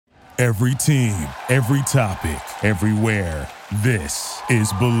Every team, every topic, everywhere. This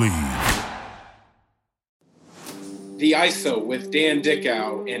is Believe. The ISO with Dan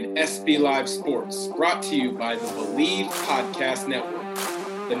Dickow and SB Live Sports, brought to you by the Believe Podcast Network,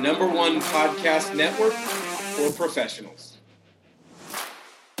 the #1 podcast network for professionals.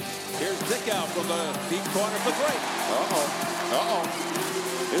 Here's Dickow from the deep corner for three.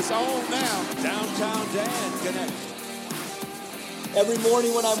 It's on now. Downtown Dan connects. Every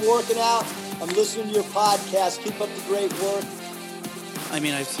morning when I'm working out, I'm listening to your podcast. Keep up the great work. I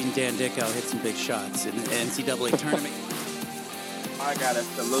mean, I've seen Dan Dickow hit some big shots in the NCAA tournament. I gotta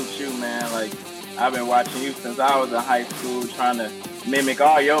salute you, man. Like, I've been watching you since I was in high school, trying to mimic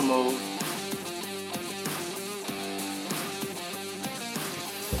all your moves.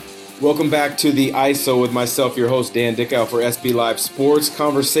 Welcome back to the ISO with myself, your host, Dan Dickow for SB Live Sports.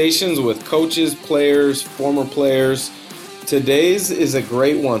 Conversations with coaches, players, former players. Today's is a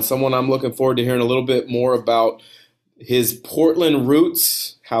great one. Someone I'm looking forward to hearing a little bit more about his Portland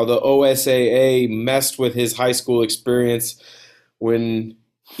roots, how the OSAA messed with his high school experience when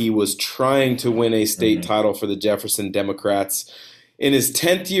he was trying to win a state title for the Jefferson Democrats. In his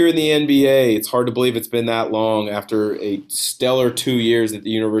 10th year in the NBA, it's hard to believe it's been that long after a stellar 2 years at the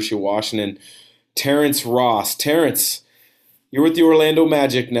University of Washington. Terrence Ross. Terrence, you're with the Orlando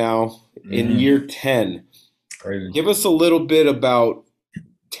Magic now in year 10. Crazy. Give us a little bit about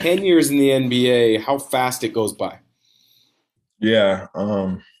 10 years in the NBA, how fast it goes by. Yeah.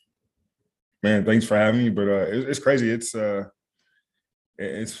 Man, thanks for having me. But it's crazy. It's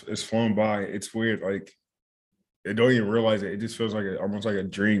flown by. It's weird. Like, I don't even realize it. It just feels like almost like a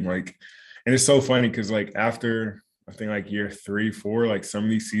dream. Like, and it's so funny because like after I think like year 3, 4, like some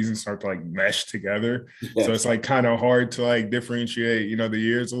of these seasons start to like mesh together. Yes. So it's like kind of hard to like differentiate, the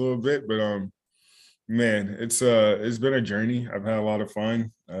years a little bit. But man, it's been a journey. I've had a lot of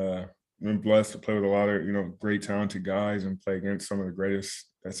fun. Been blessed to play with a lot of great talented guys and play against some of the greatest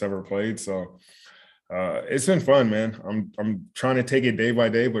that's ever played. So it's been fun, man. I'm trying to take it day by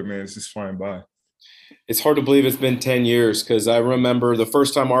day, but man, it's just flying by. It's hard to believe it's been 10 years because I remember the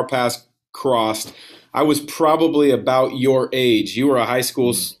first time our paths crossed, I was probably about your age. You were a high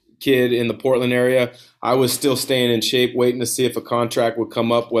school kid in the Portland area. I was still staying in shape, waiting to see if a contract would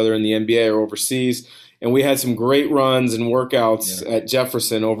come up, whether in the NBA or overseas. And we had some great runs and workouts at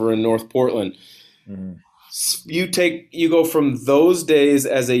Jefferson over in North Portland. You go from those days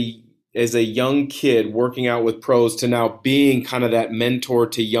as a young kid working out with pros to now being kind of that mentor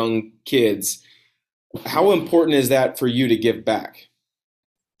to young kids. How important is that for you to give back?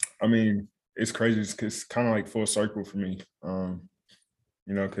 I mean, it's crazy. It's kind of like full circle for me,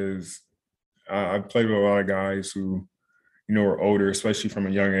 because I've played with a lot of guys who, are older, especially from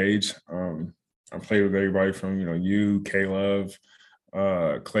a young age. I played with everybody from, you, K-Love,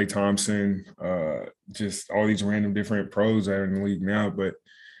 Klay Thompson, just all these random different pros that are in the league now. But,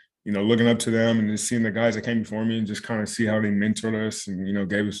 looking up to them and just seeing the guys that came before me and just kind of see how they mentored us and,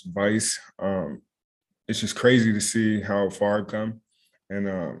 gave us advice. It's just crazy to see how far I've come.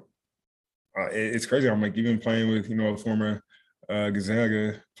 And it's crazy. I'm like even playing with, a former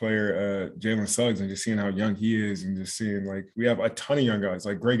Gonzaga player, Jalen Suggs, and just seeing how young he is and just seeing like we have a ton of young guys.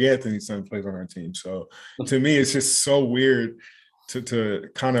 Like Greg Anthony's son plays on our team. So to me, it's just so weird to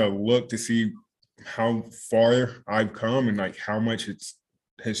kind of look to see how far I've come and like how much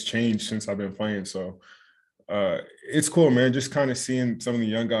has changed since I've been playing. So it's cool, man. Just kind of seeing some of the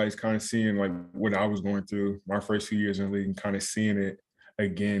young guys, kind of seeing like what I was going through my first few years in the league and kind of seeing it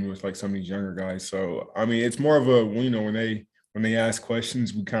again with like some of these younger guys. So, I mean, it's more of a, when they ask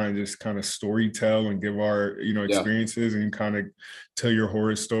questions, we kind of story tell and give our, experiences and kind of tell your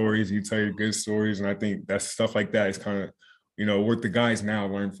horror stories, you tell your good stories. And I think that stuff like that is kind of, what the guys now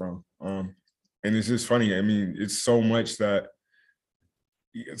learn from. And it's just funny. I mean, it's so much that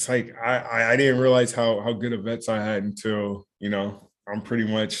it's like I didn't realize how good of vets I had until, I'm pretty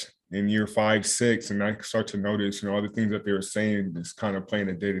much in year 5, 6, and I start to notice, all the things that they were saying is kind of playing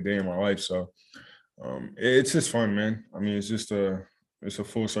a day-to-day in my life. So it's just fun, man. I mean, it's just it's a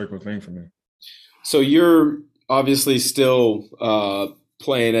full circle thing for me. So you're obviously still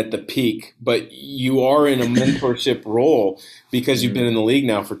playing at the peak, but you are in a mentorship role because you've been in the league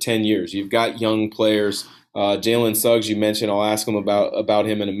now for 10 years. You've got young players. Jalen Suggs, you mentioned, I'll ask him about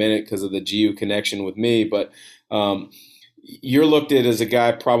him in a minute because of the GU connection with me. But you're looked at as a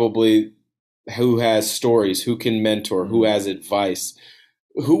guy probably who has stories, who can mentor, who has advice.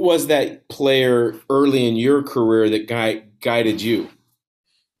 Who was that player early in your career that guided you?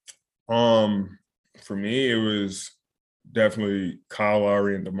 For me, it was definitely Kyle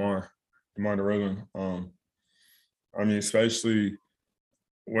Lowry and DeMar DeRozan. I mean, especially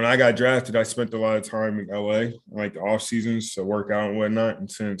when I got drafted, I spent a lot of time in LA, like the off seasons to work out and whatnot. And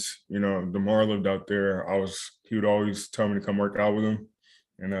since, DeMar lived out there, he would always tell me to come work out with him.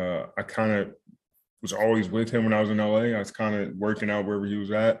 And I kind of was always with him when I was in LA. I was kind of working out wherever he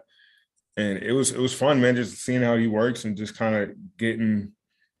was at. And it was fun, man, just seeing how he works and just kind of getting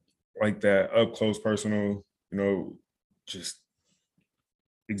like that up close personal, just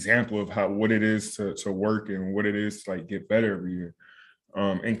example of what it is to work and what it is to like get better every year.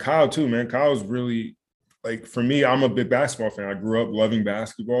 And Kyle too, man. Kyle's really like, for me, I'm a big basketball fan. I grew up loving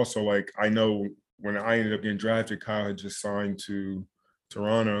basketball. So like I know when I ended up getting drafted, Kyle had just signed to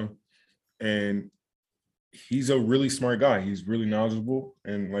Toronto, and he's a really smart guy. He's really knowledgeable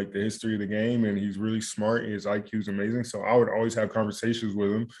in like the history of the game, and he's really smart. His IQ is amazing. So I would always have conversations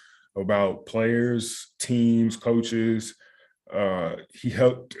with him about players, teams, coaches. He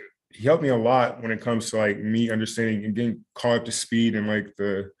helped me a lot when it comes to like me understanding and getting caught up to speed in like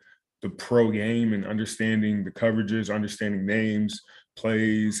the pro game and understanding the coverages, understanding names,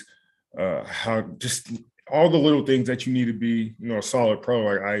 plays, how just all the little things that you need to be, a solid pro.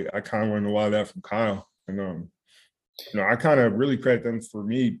 Like I kind of learned a lot of that from Kyle. And I kind of really credit them for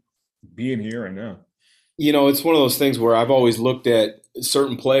me being here right now. It's one of those things where I've always looked at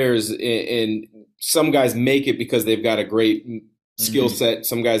certain players, and some guys make it because they've got a great skill set.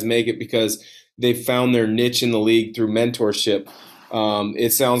 Some guys make it because they've found their niche in the league through mentorship.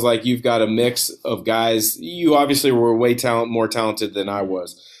 It sounds like you've got a mix of guys. You obviously were way more talented than I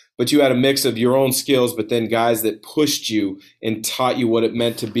was, but you had a mix of your own skills, but then guys that pushed you and taught you what it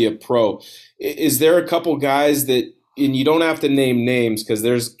meant to be a pro. Is there a couple guys that, and you don't have to name names because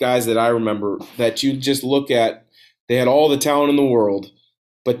there's guys that I remember that you just look at, they had all the talent in the world,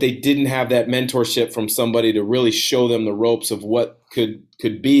 but they didn't have that mentorship from somebody to really show them the ropes of what could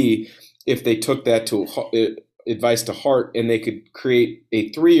be if they took that advice to heart, and they could create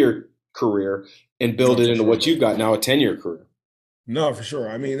a 3-year career and build it into what you've got now, a 10-year career. No, for sure.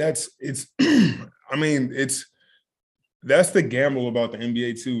 I mean, that's the gamble about the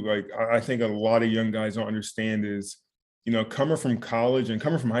NBA too. Like, I think a lot of young guys don't understand is, coming from college and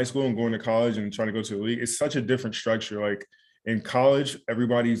coming from high school and going to college and trying to go to the league, it's such a different structure. Like in college,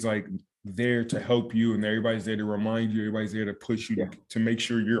 everybody's like there to help you, and everybody's there to remind you, everybody's there to push you to make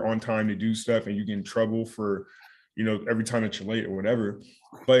sure you're on time to do stuff, and you get in trouble for, every time that you're late or whatever.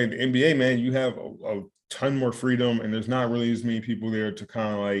 But in the NBA, man, you have a ton more freedom, and there's not really as many people there to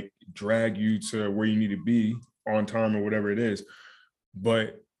kind of like drag you to where you need to be on time or whatever it is.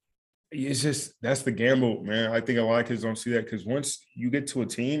 But it's just, that's the gamble, man. I think a lot of kids don't see that, because once you get to a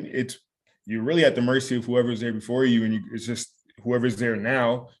team, you're really at the mercy of whoever's there before you, and it's just whoever's there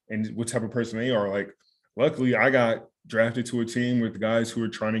now and what type of person they are. Like, luckily, I got drafted to a team with guys who were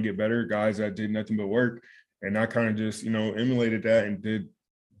trying to get better, guys that did nothing but work, and I kind of just emulated that and did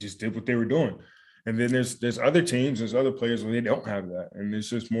what they were doing. And then there's other teams, there's other players where they don't have that. And it's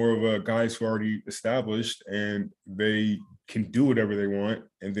just more of a guys who are already established and they can do whatever they want.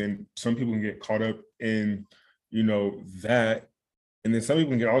 And then some people can get caught up in, that. And then some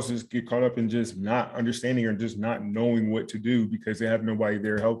people can also just get caught up in just not understanding or just not knowing what to do because they have nobody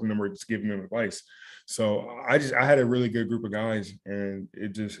there helping them or just giving them advice. So I had a really good group of guys, and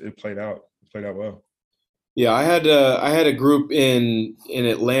it played out. It played out well. Yeah, I had a group in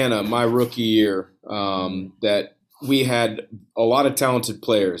Atlanta my rookie year that we had a lot of talented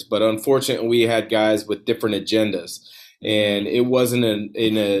players, but unfortunately we had guys with different agendas, and it wasn't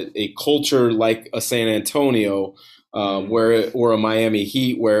in a culture like a San Antonio or a Miami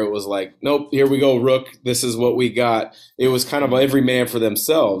Heat where it was like, nope, here we go, Rook, this is what we got. It was kind of every man for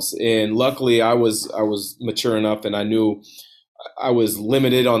themselves, and luckily I was mature enough, and I knew I was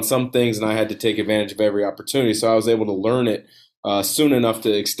limited on some things, and I had to take advantage of every opportunity. So I was able to learn it soon enough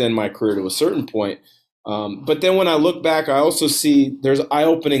to extend my career to a certain point. But then when I look back, I also see there's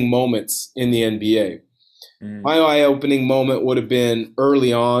eye-opening moments in the NBA. My eye-opening moment would have been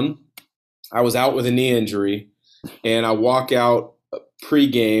early on. I was out with a knee injury, and I walk out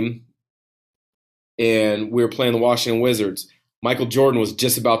pregame, and we were playing the Washington Wizards. Michael Jordan was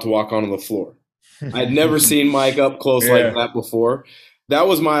just about to walk onto the floor. I'd never seen Mike up close like that before. That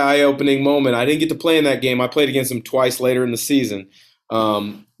was my eye-opening moment. I didn't get to play in that game. I played against him twice later in the season.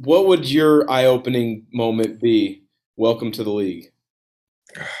 What would your eye-opening moment be? Welcome to the league.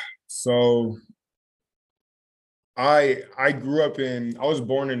 So I grew up I was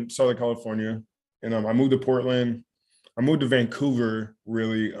born in Southern California, and I moved to Portland. I moved to Vancouver,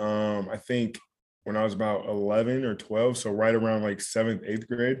 really, I think when I was about 11 or 12, so right around like 7th, 8th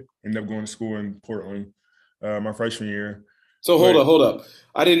grade. Ended up going to school in Portland my freshman year. So hold up.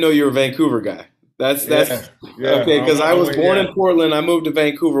 I didn't know you were a Vancouver guy. That's Yeah. okay. Because I I was went, born yeah. in Portland. I moved to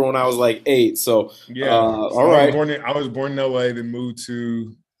Vancouver when I was like 8. So, Yeah. So all right. I was born in LA, then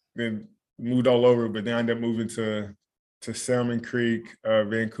moved all over, but then I ended up moving to Salmon Creek,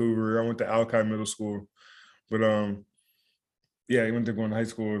 Vancouver. I went to Alki Middle School. But yeah, I went to going to high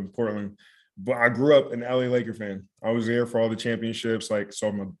school in Portland. But I grew up an LA Laker fan. I was there for all the championships. Like, so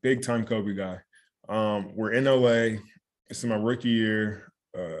I'm a big time Kobe guy. We're in LA. This is my rookie year.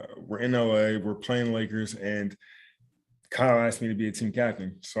 We're in LA. We're playing Lakers, and Kyle asked me to be a team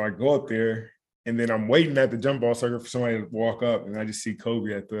captain. So I go up there, and then I'm waiting at the jump ball circle for somebody to walk up, and I just see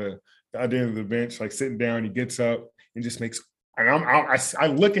Kobe at the other end of the bench, like sitting down. He gets up and just makes. And I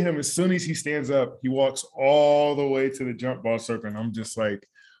look at him as soon as he stands up. He walks all the way to the jump ball circle, and I'm just like,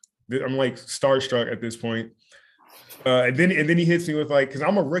 I'm like starstruck at this point. And then he hits me with like, because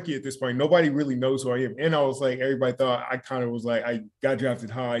I'm a rookie at this point. Nobody really knows who I am. And I was like, everybody thought I kind of was like, I got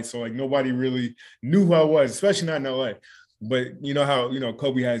drafted high. So like nobody really knew who I was, especially not in LA. But you know how,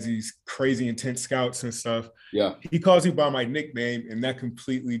 Kobe has these crazy intense scouts and stuff. Yeah. He calls me by my nickname, and that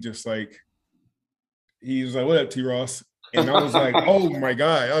completely just like, he was like, "What up, T. Ross?" And I was like, "Oh my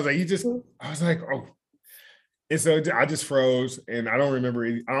God." I was like, "Oh." And so I just froze, and I don't remember.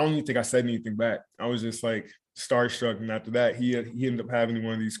 I don't even think I said anything back. I was just like starstruck. And after that, he ended up having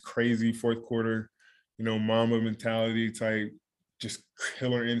one of these crazy fourth quarter, Mamba mentality type, just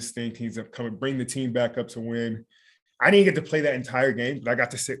killer instinct. He's coming, bring the team back up to win. I didn't get to play that entire game, but I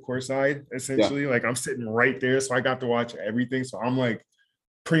got to sit courtside essentially. Like I'm sitting right there, so I got to watch everything. So I'm like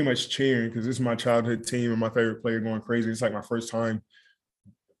pretty much cheering because this is my childhood team and my favorite player going crazy. It's like my first time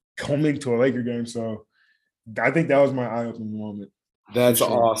coming to a Laker game, so I think that was my eye-opening moment. That's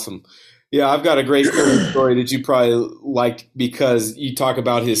awesome. Yeah, I've got a great story that you probably liked because you talk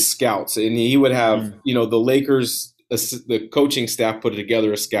about his scouts, and he would have, the Lakers, the coaching staff put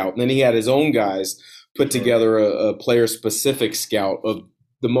together a scout, and then he had his own guys put together a player-specific scout of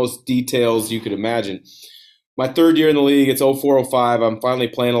the most details you could imagine. My third year in the league, it's 04-05. I'm finally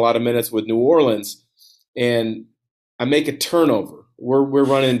playing a lot of minutes with New Orleans, and I make a turnover. We're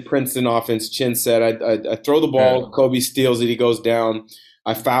running Princeton offense, chin set. I throw the ball. Kobe steals it. He goes down.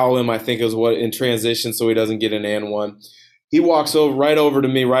 I foul him. I think it was in transition, so he doesn't get an and one. He walks right over to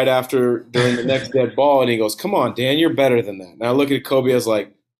me right after during the next dead ball, and he goes, "Come on, Dan, you're better than that." And I look at Kobe. I was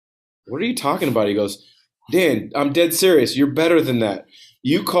like, "What are you talking about?" He goes, "Dan, I'm dead serious. You're better than that.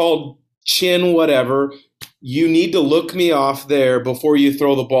 You called chin whatever. You need to look me off there before you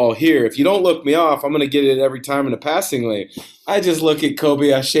throw the ball here. If you don't look me off, I'm going to get it every time in the passing lane." I just look at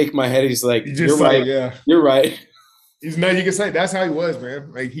Kobe. I shake my head. He's like, "You're right. Yeah. You're right." He's not. You can say that's how he was,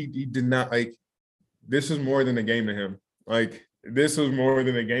 man. Like he did not like. This was more than a game to him. Like this was more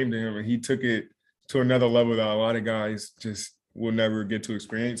than a game to him, and he took it to another level that a lot of guys just will never get to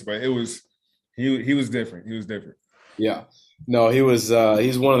experience. But it was, he was different. He was different. Yeah. No, he was.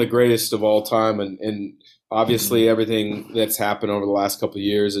 He's one of the greatest of all time, and obviously everything that's happened over the last couple of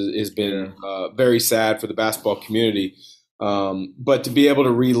years has been very sad for the basketball community. But to be able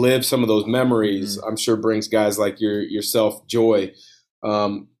to relive some of those memories, I'm sure brings guys like yourself joy.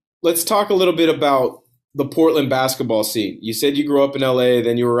 Let's talk a little bit about the Portland basketball scene. You said you grew up in LA,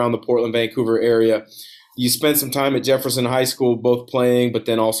 then you were around the Portland, Vancouver area. You spent some time at Jefferson High School, both playing, but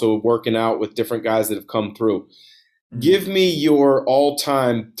then also working out with different guys that have come through. Give me your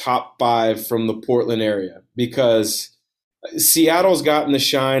all-time top 5 from the Portland area, because Seattle's gotten the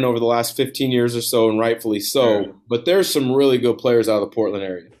shine over the last 15 years or so, and rightfully so, but there's some really good players out of the Portland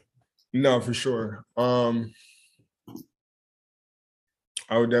area. No, for sure. I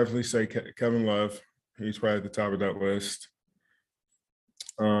would definitely say Kevin Love. He's probably at the top of that list.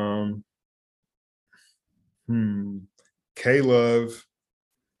 K-Love.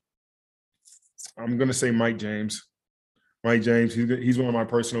 I'm going to say Mike James. Mike James, he's one of my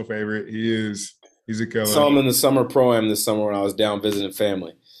personal favorite. He's a killer. Saw him in the summer pro-am this summer when I was down visiting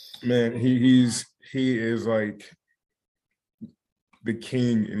family. Man, he is like the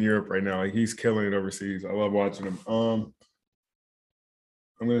king in Europe right now. Like he's killing it overseas. I love watching him. I'm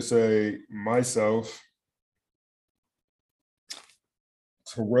gonna say myself,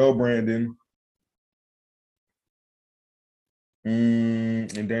 Terrell Brandon,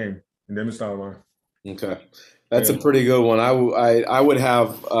 and Dame Stoudemire. Okay. That's a pretty good one. I would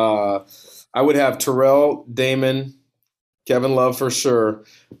have Terrell, Damon, Kevin Love for sure.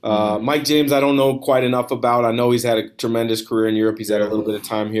 Mike James, I don't know quite enough about. I know he's had a tremendous career in Europe. He's had a little bit of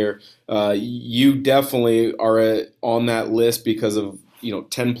time here. You definitely are on that list because of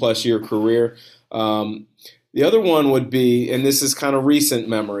 10+ year career. The other one would be, and this is kind of recent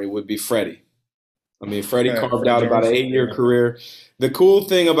memory, would be Freddie. I mean, Freddie carved out about an 8-year career. The cool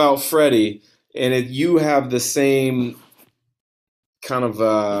thing about Freddie and you have the same kind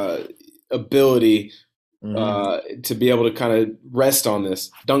of ability to be able to kind of rest on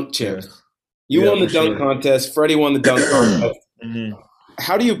this. Dunk Yeah. champs. You Yeah, won the for dunk sure. contest. Freddie won the dunk contest. Mhm.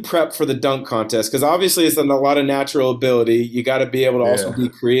 How do you prep for the dunk contest? Because obviously it's a lot of natural ability. You got to be able to also Yeah. be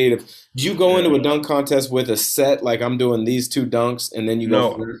creative. Do you go Yeah. into a dunk contest with a set, like I'm doing these 2 dunks, and then you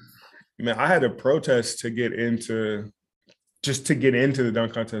go from No, there? man, I had a protest to get into the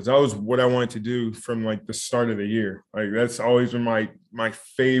dunk contest. That was what I wanted to do from like the start of the year. Like that's always been my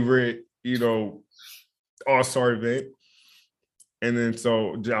favorite, all-star event. And then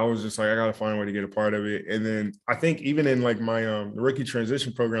so I was just like, I gotta find a way to get a part of it. And then I think even in like my the rookie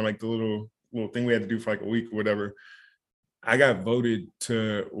transition program, like the little thing we had to do for like a week or whatever, I got voted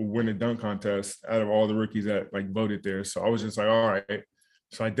to win a dunk contest out of all the rookies that like voted there. So I was just like, all right.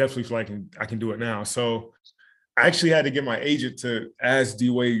 So I definitely feel like I can do it now. So I actually had to get my agent to ask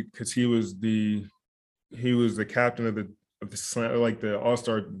D Wade because he was the captain of the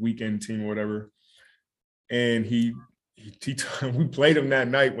All-Star Weekend team or whatever. And we played him that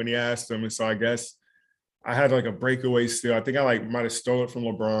night when he asked him. And so I guess I had like a breakaway steal. I think I like might have stole it from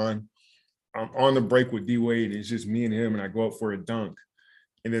LeBron. I'm on the break with D Wade. It's just me and him, and I go up for a dunk.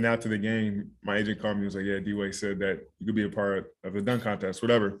 And then after the game, my agent called me and was like, yeah, D Wade said that you could be a part of the dunk contest,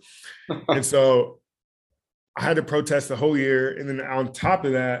 whatever. And so I had to protest the whole year. And then on top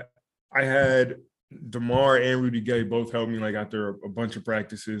of that, I had DeMar and Rudy Gay both help me like after a bunch of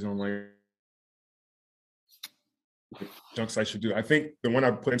practices on like dunks I should do. I think the one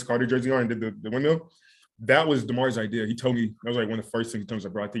I put Vince Carter jersey on and did the windmill, that was DeMar's idea. He told me, that was like one of the first things he told me,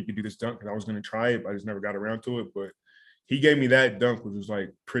 like, bro, I think you could do this dunk. And I was going to try it, but I just never got around to it. But he gave me that dunk, which was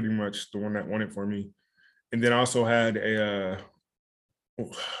like pretty much the one that won it for me. And then I also had the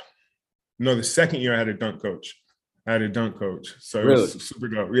second year I had a dunk coach. So it Really? was super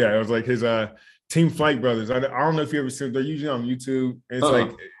dope. Yeah, it was like his Team Flight Brothers. I don't know if you ever seen, they're usually on YouTube.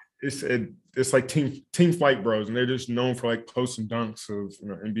 And it's it's like team Flight Bros, and they're just known for like posting dunks of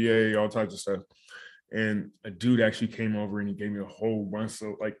NBA, all types of stuff. And a dude actually came over and he gave me a whole bunch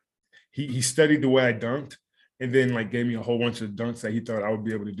of like he studied the way I dunked, and then like gave me a whole bunch of dunks that he thought I would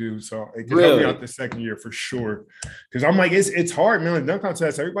be able to do. So it could help me out the second year for sure. Because I'm like, it's hard, man. Like dunk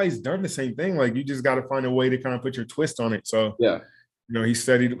contest, everybody's done the same thing. Like you just got to find a way to kind of put your twist on it. So Yeah. He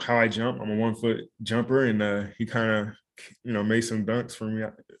studied how I jump. I'm a 1 foot jumper, and he kind of made some dunks for me.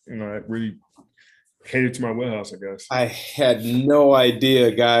 That really catered to my wheelhouse, I guess. I had no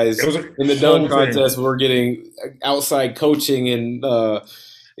idea, guys. In the dunk contest, we're getting outside coaching and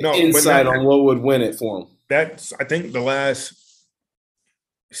insight on what would win it for them. That's, I think, the last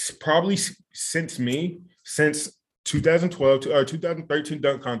probably since 2012 or 2013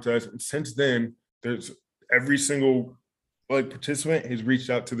 dunk contest, and since then, there's every single participant has reached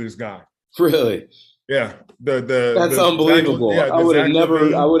out to this guy. Really? Yeah. That's unbelievable. I would have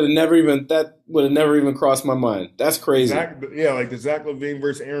never even crossed my mind. That's crazy. Like the Zach LaVine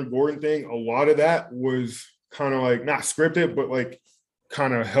versus Aaron Gordon thing. A lot of that was kind of like not scripted, but like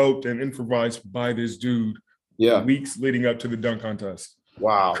kind of helped and improvised by this dude. Yeah. Weeks leading up to the dunk contest.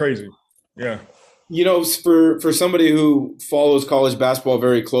 Wow. Crazy. Yeah. For somebody who follows college basketball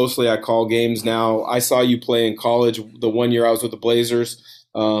very closely, I call games now. I saw you play in college the 1 year I was with the Blazers,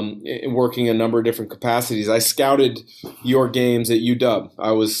 working a number of different capacities. I scouted your games at UW.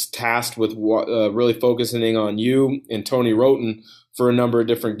 I was tasked with really focusing on you and Tony Roten for a number of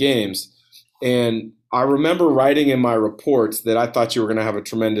different games. And I remember writing in my reports that I thought you were going to have a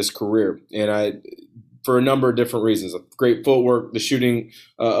tremendous career. And for a number of different reasons. Great footwork, the shooting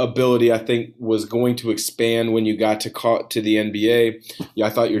ability, I think, was going to expand when you got to the NBA. Yeah,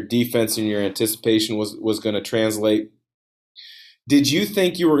 I thought your defense and your anticipation was going to translate. Did you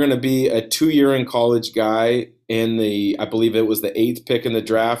think you were going to be a 2-year in college guy I believe it was the 8th pick in the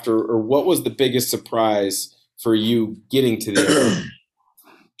draft, or what was the biggest surprise for you getting to the NBA?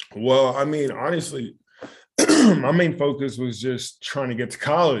 Well, I mean, honestly, my main focus was just trying to get to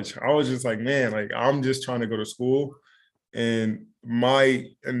college. I was just like, man, like I'm just trying to go to school. And my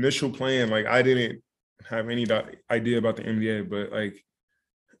initial plan, like I didn't have any idea about the NBA, but like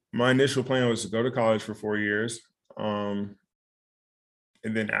my initial plan was to go to college for 4 years. And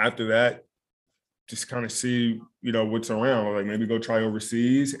then after that, just kind of see, what's around, like maybe go try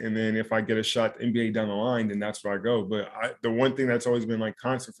overseas. And then if I get a shot at the NBA down the line, then that's where I go. But the one thing that's always been like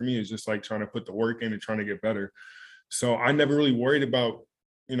constant for me is just like trying to put the work in and trying to get better. So I never really worried about,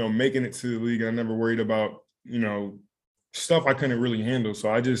 making it to the league. I never worried about, stuff I couldn't really handle. So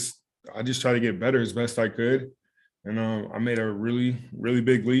I just try to get better as best I could. And I made a really, really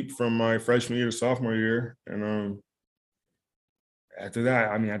big leap from my freshman year to sophomore year. And after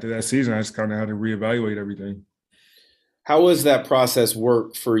that season, I just kind of had to reevaluate everything. How was that process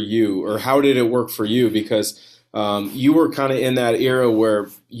work for you, or how did it work for you? Because you were kind of in that era where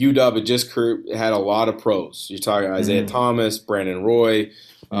UW had just had a lot of pros. You're talking Isaiah Thomas, Brandon Roy,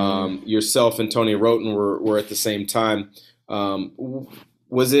 yourself and Tony Roten were at the same time.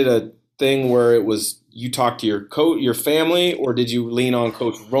 Was it a thing where it was you talked to your family, or did you lean on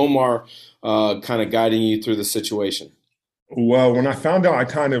Coach Romar kind of guiding you through the situation? Well, when I found out, I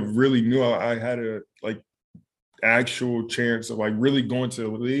kind of really knew I had a actual chance of really going to the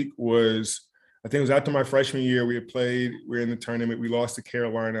league was, I think it was after my freshman year. We were in the tournament. We lost to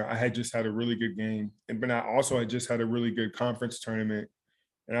Carolina. I had just had a really good game. But I also had just had a really good conference tournament.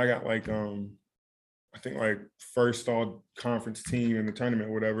 And I got I think first all conference team in the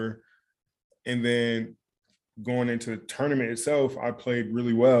tournament, or whatever. And then going into the tournament itself, I played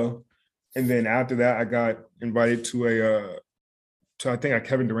really well. And then after that, I got invited to I think a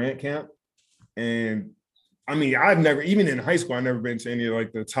Kevin Durant camp. And I've never, even in high school, I've never been to any of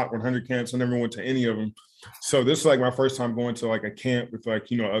the top 100 camps. I never went to any of them. So this is my first time going to a camp with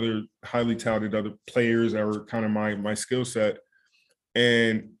other highly talented other players that were kind of my skill set.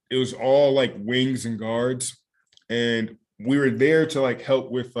 And it was all wings and guards. And we were there to help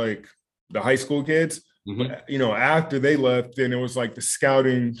with the high school kids. But after they left, then it was the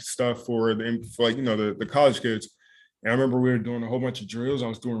scouting stuff for the college kids. And I remember we were doing a whole bunch of drills. I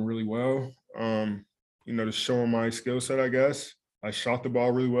was doing really well. To show my skill set, I guess. I shot the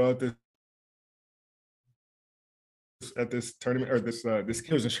ball really well at this tournament, or this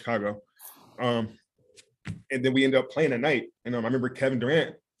kid was in Chicago. And then we ended up playing at night. And I remember Kevin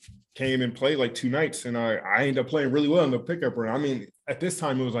Durant came and played 2 nights, and I ended up playing really well in the pickup run. At this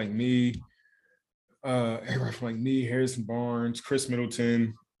time it was me, everyone from me, Harrison Barnes, Chris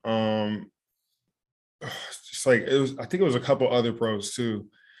Middleton, just it was, I think it was a couple other pros too.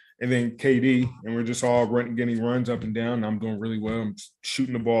 And then KD, and we're just all getting runs up and down. I'm doing really well. I'm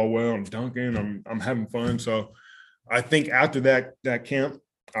shooting the ball well. I'm dunking. I'm having fun. So I think after that camp,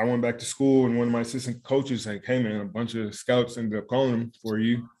 I went back to school, and one of my assistant coaches like, "Hey man, a bunch of scouts ended up calling him for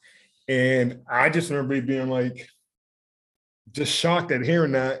you." And I just remember being just shocked at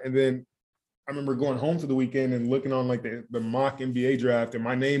hearing that. And then I remember going home for the weekend and looking on the mock NBA draft, and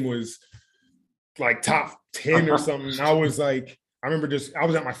my name was top 10 or something. I was I remember I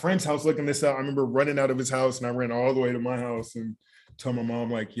was at my friend's house looking this up. I remember running out of his house, and I ran all the way to my house and told my mom,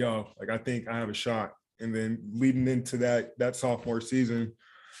 yo, I think I have a shot. And then leading into that sophomore season,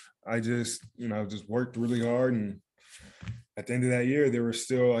 I just worked really hard. And at the end of that year, they were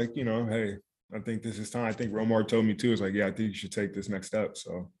still hey, I think this is time. I think Romar told me too. It's yeah, I think you should take this next step.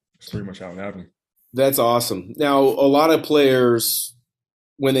 So that's pretty much how it happened. That's awesome. Now, a lot of players,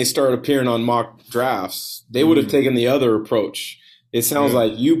 when they start appearing on mock drafts, they would have taken the other approach. It sounds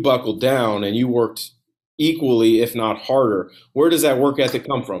like you buckled down and you worked equally, if not harder. Where does that work ethic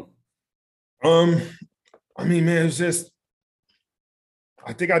come from? Man, it's just,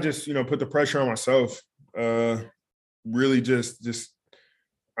 I think I just, put the pressure on myself. Really just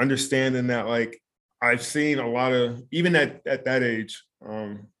understanding that, I've seen a lot of, even at that age,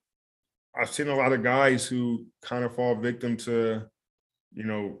 I've seen a lot of guys who kind of fall victim to,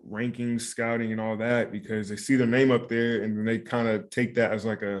 rankings, scouting, and all that, because they see their name up there and then they kind of take that as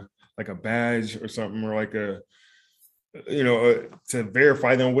a badge or something, or to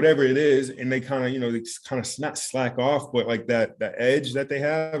verify them, whatever it is, and they kind of, they kind of not slack off, but that edge that they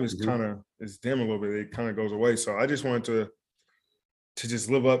have is kind of is dim a little bit. It kind of goes away. So I just wanted to just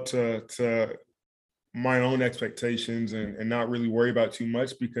live up to my own expectations and not really worry about too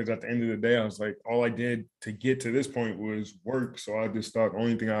much, because at the end of the day, I was all I did to get to this point was work. So I just thought the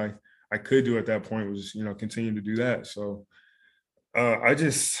only thing I could do at that point was, continue to do that. So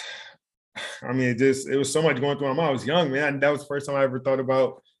it was so much going through my mind. I was young, man. That was the first time I ever thought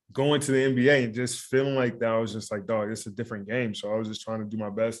about going to the NBA, and just feeling like that. I was just dog, it's a different game. So I was just trying to do my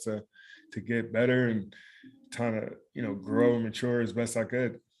best to get better and trying to, grow and mature as best I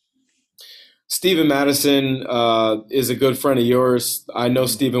could. Stephen Madison is a good friend of yours. I know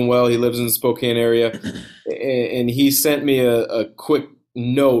Stephen well. He lives in the Spokane area. And he sent me a quick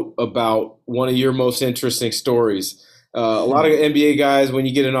note about one of your most interesting stories. A lot of NBA guys, when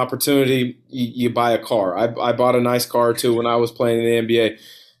you get an opportunity, you buy a car. I bought a nice car, too, when I was playing in the NBA.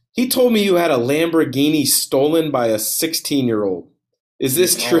 He told me you had a Lamborghini stolen by a 16-year-old. Is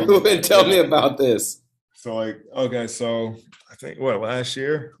this true? And tell me about this. So, okay, so I think last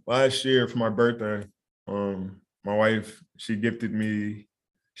year for my birthday, my wife, she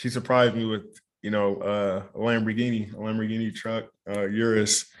surprised me with, a Lamborghini truck,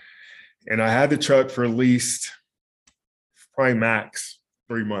 Urus. And I had the truck for at least probably max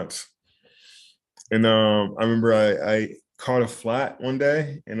 3 months. And I remember I caught a flat one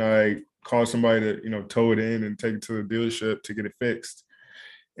day, and I called somebody to, tow it in and take it to the dealership to get it fixed.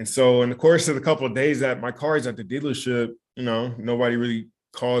 And so in the course of the couple of days that my car is at the dealership, nobody really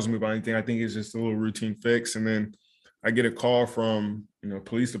calls me about anything. I think it's just a little routine fix. And then I get a call from,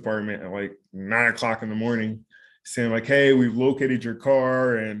 police department at like 9:00 in the morning saying like, hey, we've located your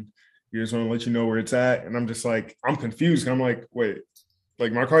car and we just want to let you know where it's at. And I'm just like, I'm confused. I'm like, wait,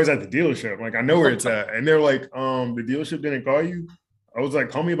 like my car's at the dealership. Like I know where it's at. And they're like, the dealership didn't call you? I was like,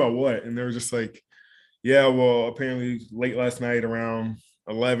 call me about what? And they were just like, yeah, well, apparently late last night around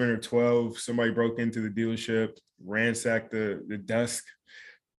 11 or 12, somebody broke into the dealership, ransacked the desk,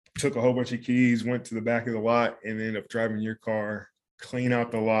 took a whole bunch of keys, went to the back of the lot, and ended up driving your car, clean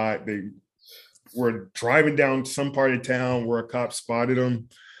out the lot. They were driving down some part of town where a cop spotted them,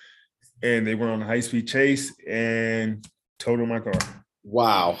 and they went on a high-speed chase and totaled my car.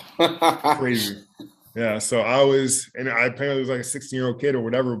 Wow. Crazy. Yeah, so I apparently was like a 16-year-old kid or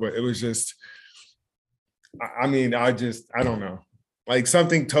whatever, but it was just, I don't know. Like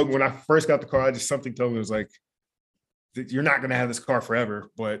something told me when I first got the car, something told me it was like, you're not going to have this car forever,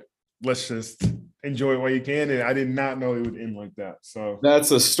 but let's just enjoy it while you can. And I did not know it would end like that. So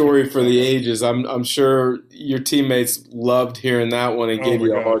that's a story for the ages. I'm sure your teammates loved hearing that one and gave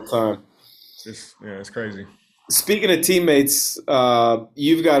you a hard time. It's crazy. Speaking of teammates,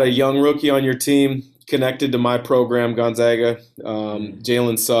 you've got a young rookie on your team connected to my program, Gonzaga,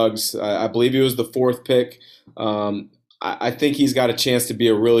 Jalen Suggs. I believe he was the 4th pick. I think he's got a chance to be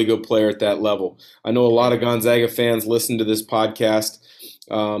a really good player at that level. I know a lot of Gonzaga fans listen to this podcast.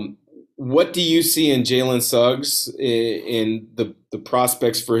 What do you see in Jalen Suggs in the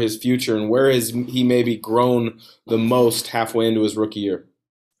prospects for his future, and where has he maybe grown the most halfway into his rookie year?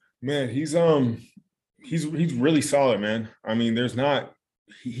 Man, he's really solid, man. I mean,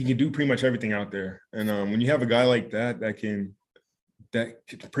 he can do pretty much everything out there. And when you have a guy like that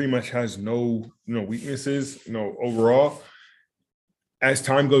pretty much has no weaknesses, overall, as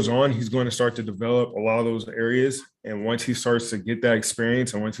time goes on, he's going to start to develop a lot of those areas. And once he starts to get that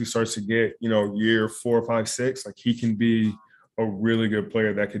experience, and once he starts to get, year 4, 5, 6, like he can be a really good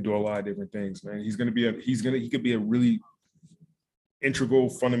player that could do a lot of different things, man. He could be a really integral,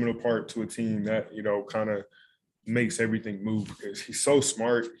 fundamental part to a team that, kind of makes everything move, because he's so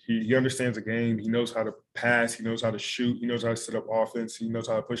smart. He understands the game. He knows how to pass. He knows how to shoot. He knows how to set up offense. He knows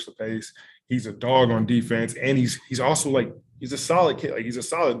how to push the pace. He's a dog on defense. And he's also like, he's a solid kid. Like he's a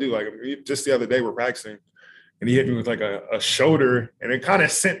solid dude. Like just the other day we're practicing and he hit me with like a shoulder, and it kind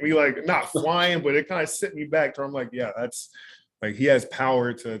of sent me like, not flying, but it kind of sent me back to, I'm like, yeah, that's like, he has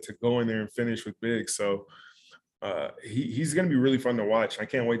power to go in there and finish with big. So he's going to be really fun to watch. I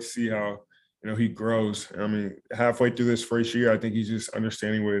can't wait to see how, he grows. I mean, halfway through this first year, I think he's just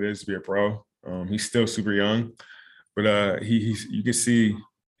understanding what it is to be a pro. He's still super young, but you can see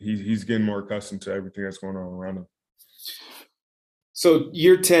he's getting more accustomed to everything that's going on around him. So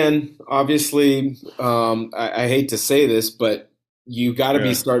year 10, obviously, I hate to say this, but you got to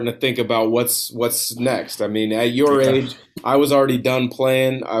be starting to think about what's next. I mean, at your age, I was already done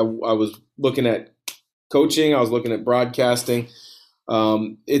playing. I was looking at coaching. I was looking at broadcasting.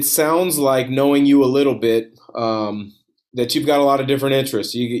 It sounds like, knowing you a little bit, that you've got a lot of different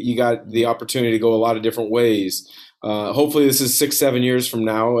interests. You got the opportunity to go a lot of different ways. Hopefully this is 6-7 years from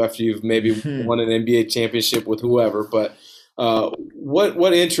now, after you've maybe won an NBA championship with whoever. But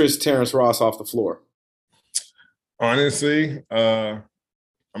what interests Terrence Ross off the floor? Honestly, I'm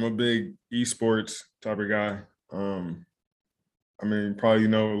a big esports type of guy. I mean, probably a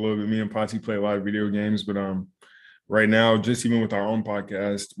little bit. Me and Pati play a lot of video games, but right now, just even with our own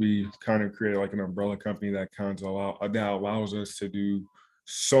podcast, we kind of created like an umbrella company that allows us to do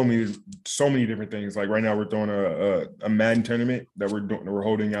so many different things. Like right now, we're doing a Madden tournament that we're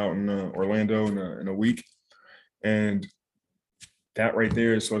holding out in Orlando in a week, and that right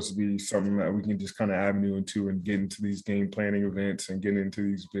there is supposed to be something that we can just kind of avenue into and get into these game planning events and get into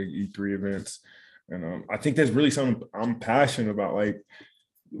these big E3 events. And I think that's really something I'm passionate about. Like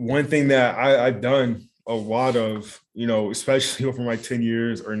one thing that I've done a lot of, especially over my 10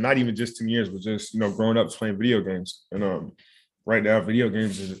 years, or not even just 10 years, but just, growing up playing video games. And right now, video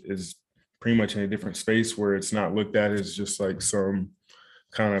games is pretty much in a different space where it's not looked at as just like some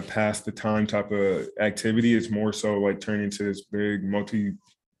kind of pass the time type of activity. It's more so like turning into this big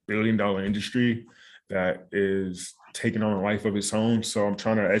multi-billion-dollar industry that is taking on a life of its own. So I'm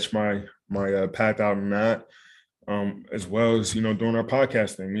trying to etch my path out in that. As well as, doing our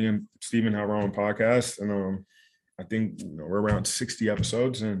podcasting. Me and Steven have our own podcast, and I think we're around 60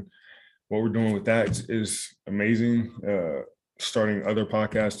 episodes, and what we're doing with that is amazing. Starting other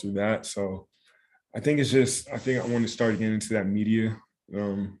podcasts through that. So I think I want to start getting into that media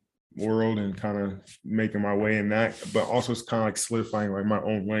world and kind of making my way in that, but also it's kind of like solidifying like my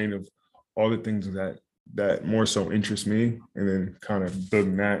own lane of all the things that more so interest me, and then kind of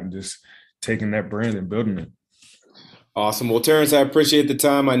building that and just taking that brand and building it. Awesome. Well, Terrence, I appreciate the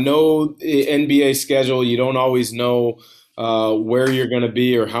time. I know the NBA schedule, you don't always know where you're going to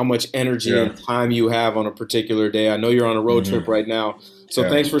be or how much energy and time you have on a particular day. I know you're on a road trip right now. So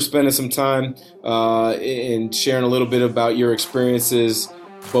thanks for spending some time and sharing a little bit about your experiences,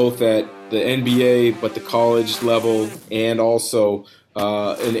 both at the NBA, but the college level, and also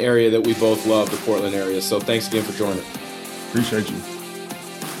an area that we both love, the Portland area. So thanks again for joining. Appreciate you.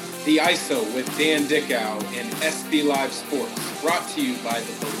 The ISO with Dan Dickau and SB Live Sports, brought to you by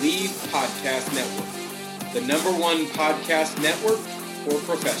the Believe Podcast Network, the #1 podcast network for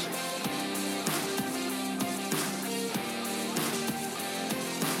professionals.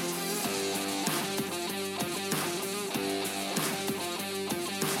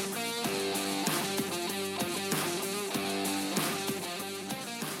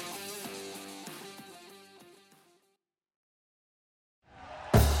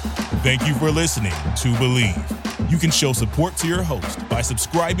 Thank you for listening to Believe. You can show support to your host by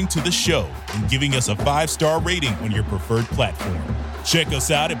subscribing to the show and giving us a 5-star rating on your preferred platform. Check us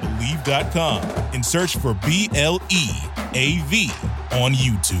out at Believe.com and search for BLEAV on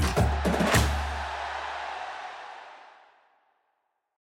YouTube.